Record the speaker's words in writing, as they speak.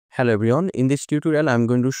Hello everyone, in this tutorial I'm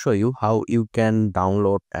going to show you how you can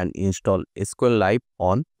download and install SQLite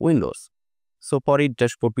on Windows. So for it,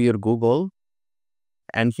 just go to your Google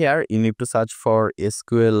and here you need to search for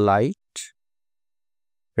SQLite,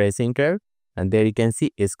 press enter, and there you can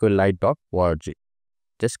see SQLite.org.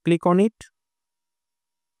 Just click on it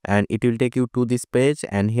and it will take you to this page,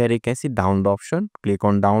 and here you can see download option. Click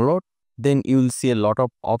on download. Then you will see a lot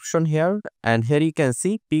of option here, and here you can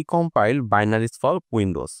see precompiled binaries for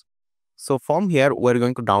Windows. So from here, we're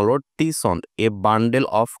going to download TSON, a bundle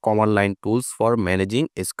of command line tools for managing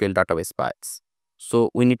SQL database files.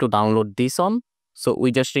 So we need to download this one. So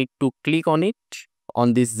we just need to click on it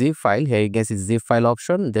on this zip file. Here you can see zip file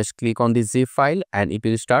option. Just click on the zip file and it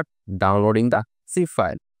will start downloading the zip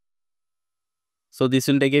file. So this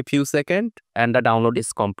will take a few seconds and the download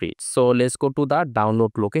is complete. So let's go to the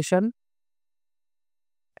download location.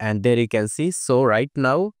 And there you can see, so right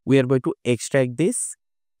now we are going to extract this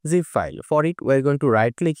zip file. For it, we're going to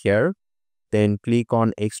right click here, then click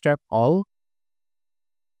on extract all,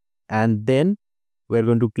 and then we're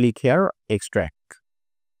going to click here extract,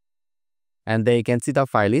 and there you can see the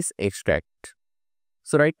file is extract.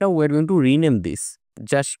 So right now we're going to rename this.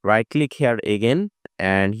 Just right click here again,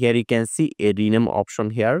 and here you can see a rename option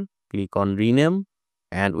here. Click on rename,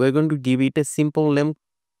 and we're going to give it a simple name.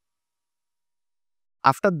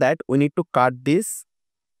 After that, we need to cut this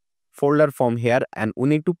folder from here, and we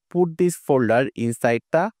need to put this folder inside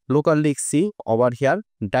the local disk C over here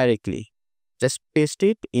directly. Just paste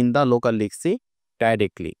it in the local disk C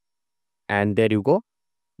directly, and there you go.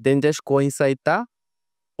 Then just go inside the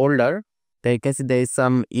folder. There you can see there is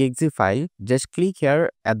some exe file. Just click here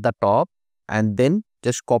at the top and then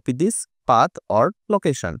just copy this path or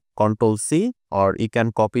location. Ctrl C, or you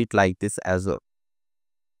can copy it like this as well.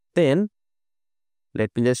 Then let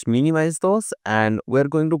me just minimize those, and we're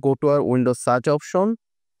going to go to our Windows search option,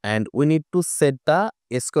 and we need to set the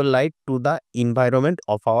SQLite to the environment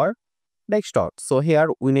of our desktop. So here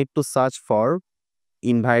we need to search for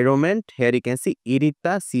environment. Here you can see edit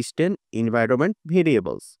the system environment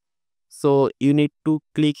variables. So you need to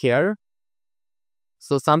click here.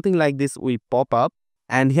 So something like this will pop up,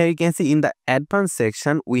 and here you can see in the advanced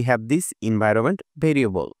section we have this environment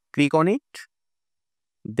variable. Click on it.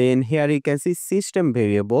 Then here you can see system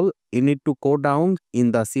variable. You need to go down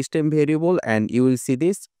in the system variable and you will see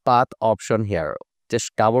this path option here.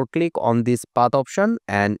 Just double click on this path option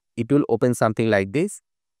and it will open something like this.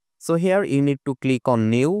 So here you need to click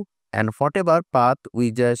on new, and whatever path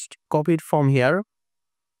we just copied from here,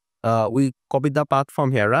 we copied the path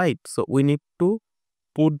from here, right? So we need to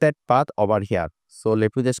put that path over here. So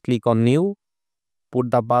let me just click on new,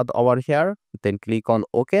 put the path over here, then click on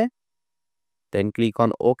OK. Then click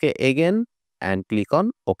on OK again and click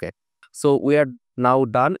on OK. So we are now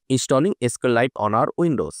done installing SQLite on our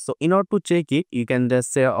Windows. So in order to check it, you can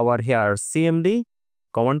just say over here cmd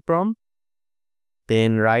command prompt,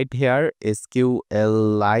 then right here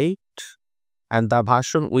SQLite, and the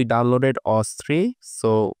version we downloaded was 3.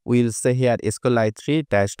 So we'll say here SQLite 3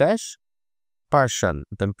 -- version.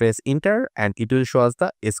 Then press enter and it will show us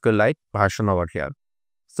the SQLite version over here.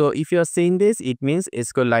 So if you are seeing this, it means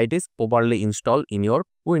SQLite is properly installed in your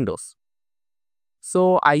Windows.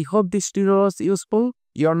 So I hope this tutorial was useful.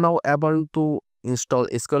 You are now able to install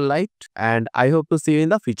SQLite, and I hope to see you in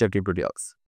the future tutorials.